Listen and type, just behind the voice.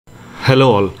Hello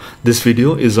all, this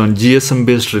video is on GSM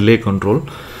based relay control.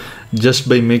 Just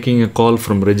by making a call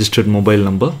from registered mobile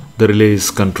number, the relay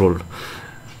is controlled.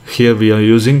 Here we are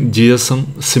using GSM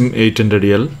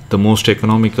SIM800L, the most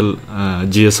economical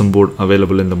GSM board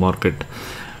available in the market.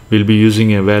 We'll be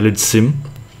using a valid SIM,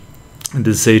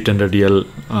 this 800L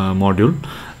module.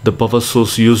 The power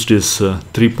source used is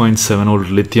 3.7 volt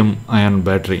lithium ion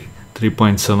battery.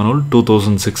 3.7 volt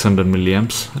 2600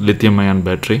 milliamps lithium ion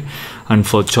battery, and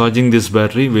for charging this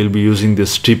battery we'll be using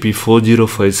this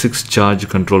TP4056 charge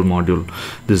control module.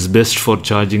 This is best for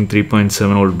charging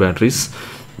 3.7 volt batteries.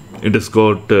 It has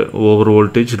got over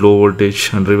voltage, low voltage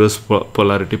and reverse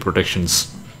polarity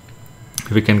protections.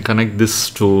 We can connect this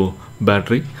to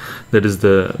battery, that is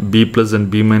the B plus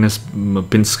and B minus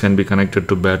pins can be connected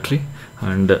to battery,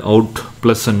 and out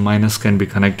plus and minus can be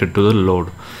connected to the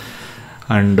load.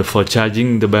 And for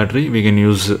charging the battery we can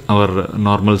use our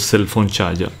normal cell phone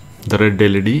charger. The red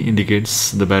LED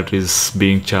indicates the battery is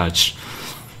being charged.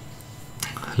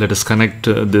 Let us connect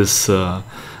this Berg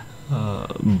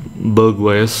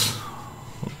wires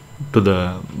to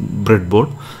the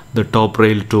breadboard, the top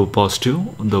rail to positive,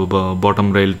 the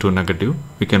bottom rail to negative.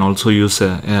 We can also use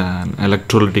an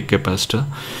electrolytic capacitor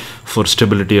for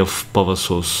stability of power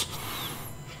source.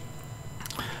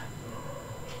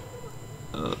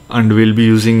 And we'll be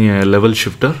using a level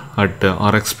shifter at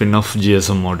RX pin of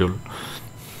GSM module.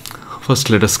 First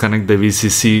let us connect the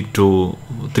VCC to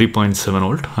 3.7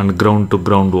 volt and ground to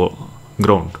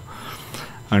ground.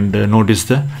 And notice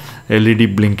the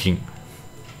LED blinking.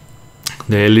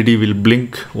 The LED will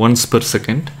blink once per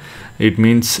second. It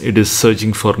means it is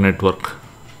searching for network,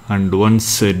 and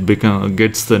once it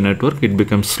gets the network it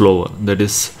becomes slower. That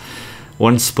is,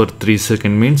 once per 3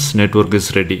 seconds means network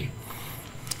is ready.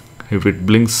 If it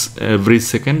blinks every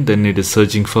second, then it is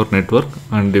searching for network,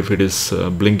 and if it is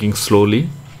blinking slowly,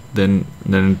 then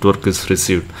the network is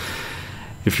received.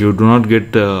 If you do not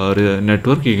get a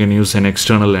network, you can use an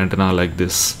external antenna like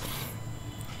this.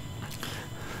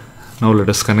 Now let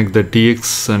us connect the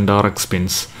TX and RX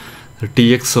pins. The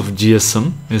TX of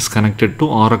GSM is connected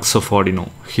to RX of Arduino.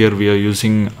 Here we are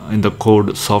using in the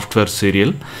code software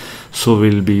serial, so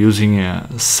we will be using a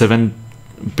 7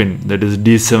 pin, that is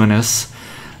D7S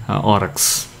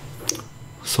RX.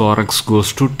 So RX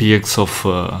goes to TX of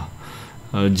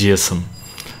GSM,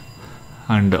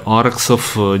 and RX of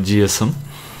GSM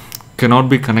cannot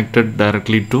be connected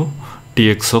directly to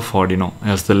TX of Arduino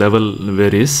as the level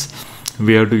varies.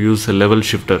 We have to use a level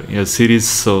shifter. A series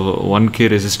 1K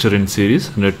resistor in series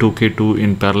and a 2K2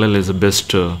 in parallel is the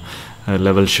best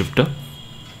level shifter.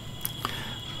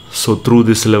 So through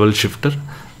this level shifter,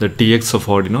 the TX of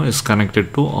Arduino is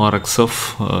connected to RX of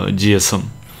GSM.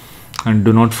 And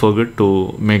do not forget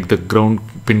to make the ground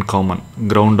pin common.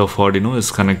 Ground of Arduino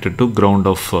is connected to ground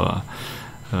of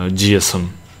GSM.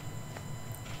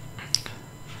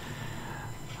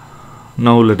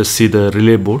 Now let us see the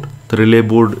relay board. The relay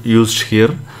board used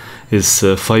here is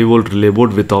 5 volt relay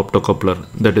board with optocoupler.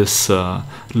 That is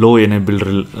low enabled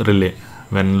relay.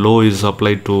 When low is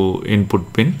applied to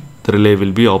input pin, the relay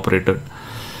will be operated.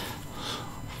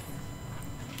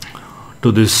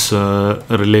 To this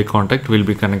relay contact we will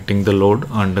be connecting the load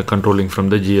and controlling from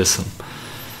the GSM.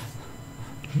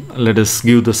 Let us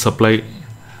give the supply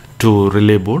to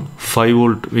relay board. 5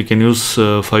 volt, we can use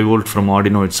 5 volt from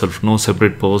Arduino itself, no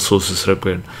separate power source is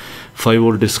required. 5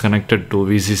 volt is connected to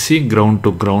VCC, ground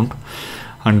to ground,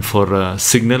 and for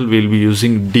signal we will be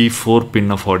using D4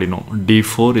 pin of Arduino.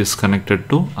 D4 is connected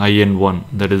to IN1,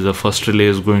 that is the first relay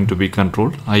is going to be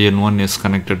controlled. IN1 is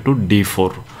connected to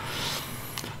D4.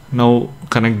 Now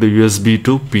connect the USB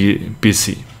to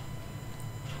PC,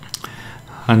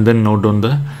 and then note down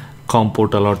the COM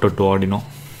port allotted to Arduino.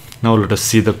 Now let us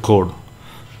see the code.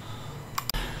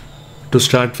 To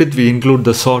start with, we include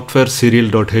the software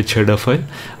serial.h header file,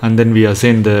 and then we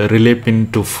assign the relay pin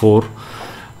to 4,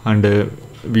 and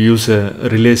we use a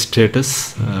relay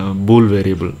status bool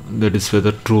variable, that is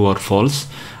whether true or false,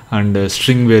 and a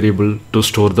string variable to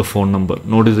store the phone number.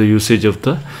 Notice the usage of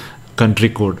the country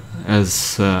code.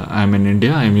 As I am in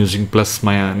India, I am using plus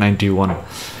my 91,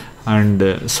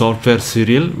 and software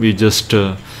serial we just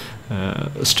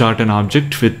start an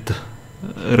object with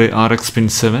RX pin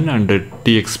 7 and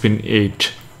TX pin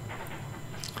 8,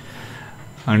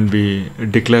 and we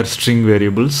declare string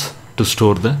variables to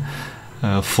store the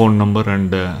phone number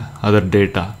and other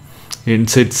data.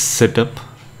 Inside setup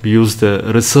we use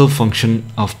the reserve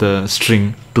function of the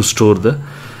string to store the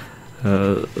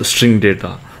string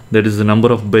data. That is the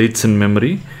number of bytes in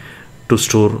memory to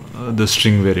store the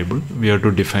string variable we have to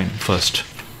define first,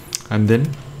 and then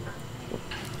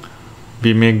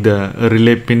we make the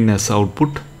relay pin as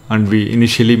output and we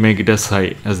initially make it as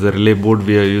high. As the relay board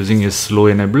we are using is low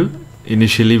enable,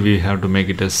 initially we have to make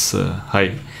it as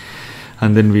high,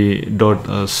 and then we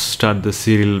start the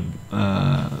serial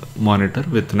monitor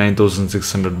with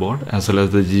 9600 baud as well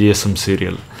as the GSM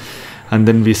serial, and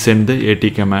then we send the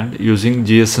AT command using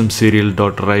GSM serial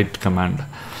 .write command.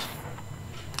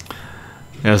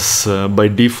 As by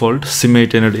default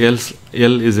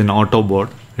SIM800L is in auto baud.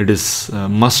 It is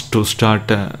must to start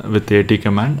with AT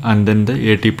command and then the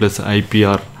AT plus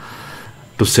IPR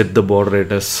to set the baud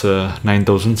rate as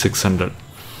 9600.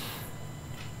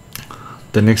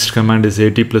 The next command is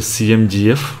AT plus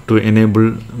CMGF to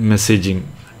enable messaging,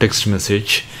 text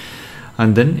message,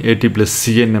 and then AT plus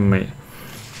CNMI.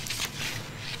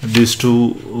 These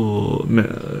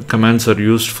two commands are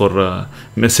used for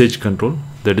message control.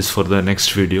 That is for the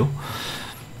next video.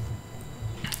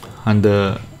 And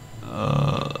the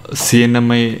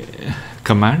CNMI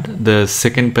command, the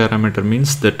second parameter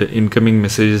means that incoming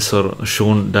messages are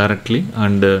shown directly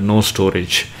and no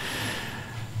storage.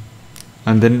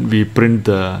 And then we print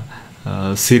the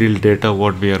serial data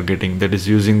what we are getting, that is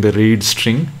using the read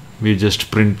string. We just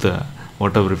print the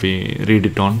whatever we read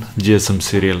it on GSM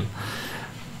serial.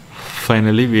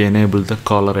 Finally we enable the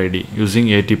caller ID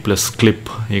using AT plus clip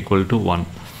equal to 1,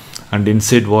 and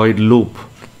inside void loop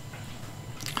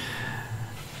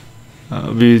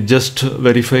we just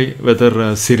verify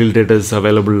whether serial data is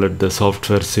available at the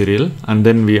software serial, and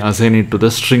then we assign it to the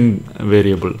string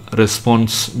variable.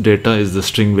 Response data is the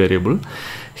string variable.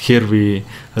 Here we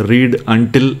read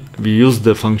until, we use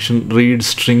the function read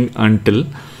string until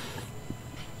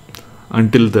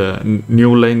the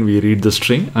new line we read the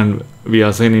string, and we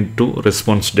assign it to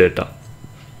response data.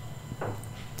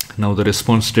 Now the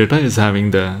response data is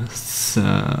having the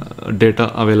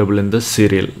data available in the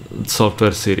serial,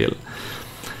 software serial,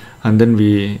 and then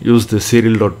we use the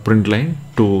serial.println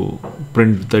to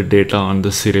print the data on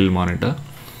the serial monitor,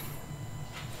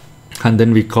 and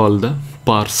then we call the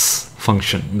parse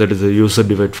function, that is a user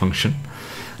divide function.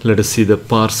 Let us see the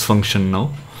parse function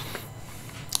now.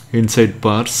 Inside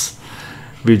parse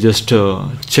we just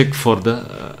check for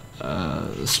the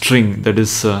string, that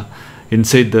is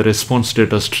inside the response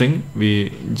data string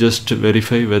we just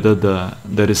verify whether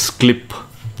there is clip,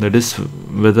 that is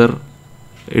whether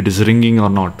it is ringing or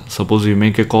not. Suppose you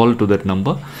make a call to that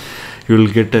number, you will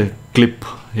get a clip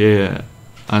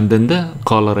and then the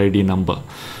caller ID number.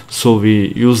 So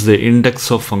we use the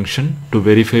index of function to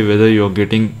verify whether you are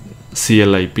getting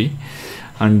CLIP,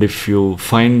 and if you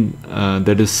find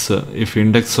if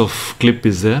index of clip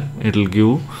is there, it will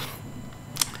give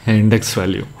an index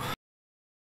value.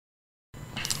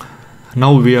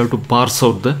 Now we have to parse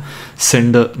out the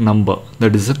sender number,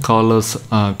 that is the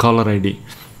caller ID,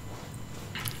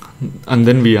 and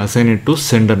then we assign it to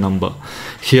sender number.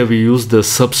 Here we use the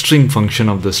substring function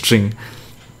of the string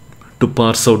to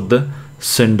parse out the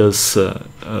sender's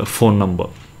phone number.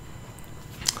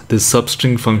 This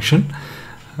substring function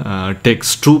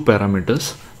takes two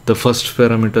parameters, the first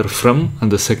parameter from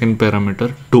and the second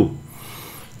parameter to.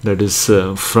 That is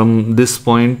from this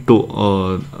point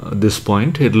to this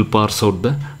point it will parse out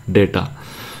the data.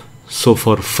 So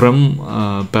for from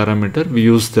parameter we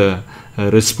use the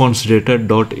response data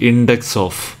dot index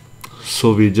of.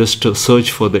 So we just search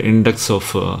for the index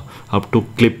of up to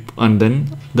clip and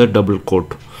then the double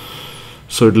quote.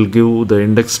 So it will give the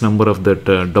index number of that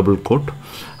double quote.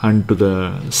 And to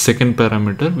the second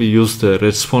parameter we use the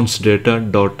response data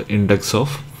dot index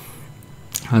of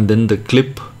and then the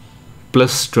clip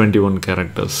plus 21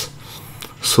 characters.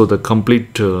 So the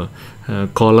complete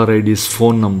caller ID's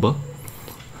phone number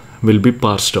will be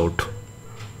parsed out.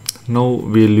 Now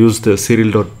we will use the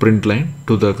serial.println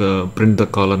to print the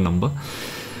caller number,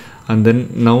 and then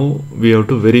now we have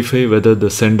to verify whether the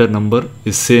sender number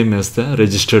is same as the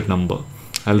registered number.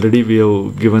 Already we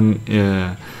have given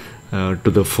to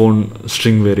the phone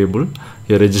string variable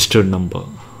a registered number.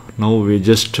 Now we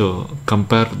just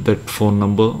compare that phone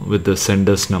number with the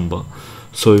sender's number.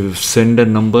 So if sender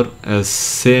number is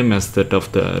same as that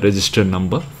of the registered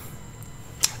number,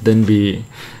 then we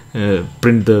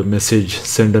print the message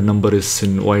sender number is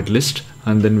in whitelist,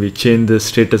 and then we change the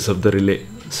status of the relay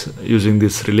using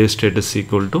this relay status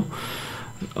equal to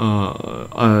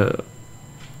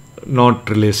not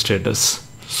relay status.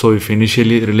 So if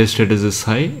initially relay status is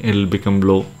high, it will become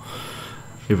low.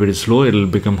 If it is low, it will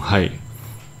become high.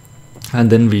 And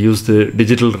then we use the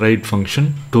digital write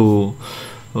function to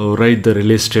write the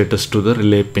relay status to the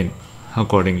relay pin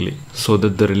accordingly, so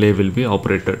that the relay will be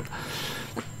operated.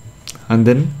 And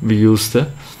then we use the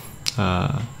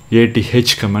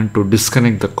ATH command to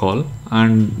disconnect the call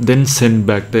and then send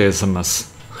back the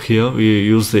SMS. here we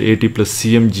use the AT plus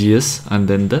CMGS and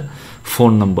then the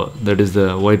phone number, that is the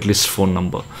whitelist phone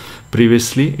number.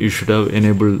 Previously you should have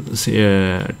enabled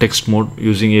text mode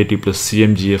using AT plus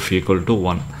CMGF equal to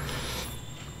 1.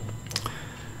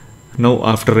 Now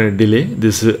after a delay,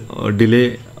 this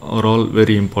delay are all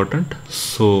very important,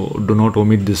 so do not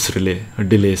omit this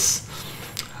delays.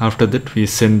 After that we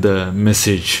send the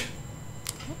message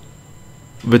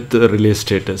with the relay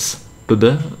status to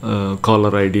the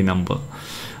caller ID number,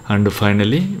 and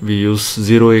finally we use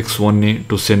 0x1A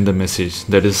to send the message,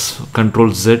 that is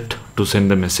Control Z to send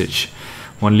the message.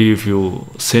 Only if you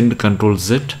send Control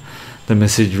Z, the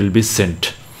message will be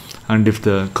sent. And if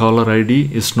the caller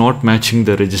ID is not matching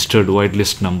the registered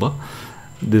whitelist number,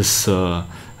 this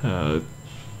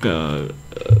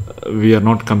we are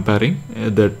not comparing,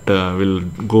 that will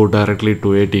go directly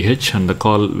to ATH and the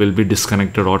call will be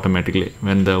disconnected automatically.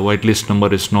 When the whitelist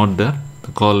number is not there,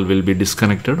 the call will be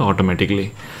disconnected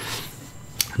automatically.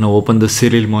 Now open the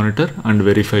serial monitor and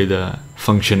verify the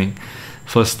functioning.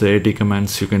 First the AT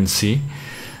commands you can see,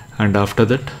 and after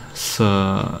that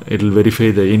it will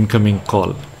verify the incoming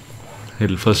call. It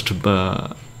will first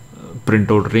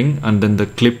print out ring and then the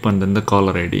clip and then the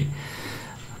caller ID.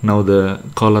 Now the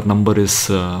caller number is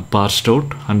parsed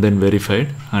out and then verified,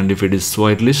 and if it is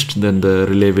whitelist, then the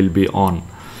relay will be on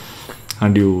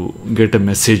and you get a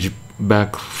message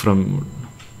back from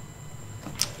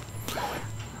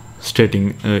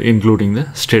stating including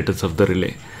the status of the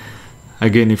relay.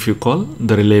 Again, if you call,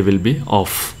 the relay will be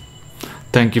off.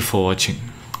 Thank you for watching.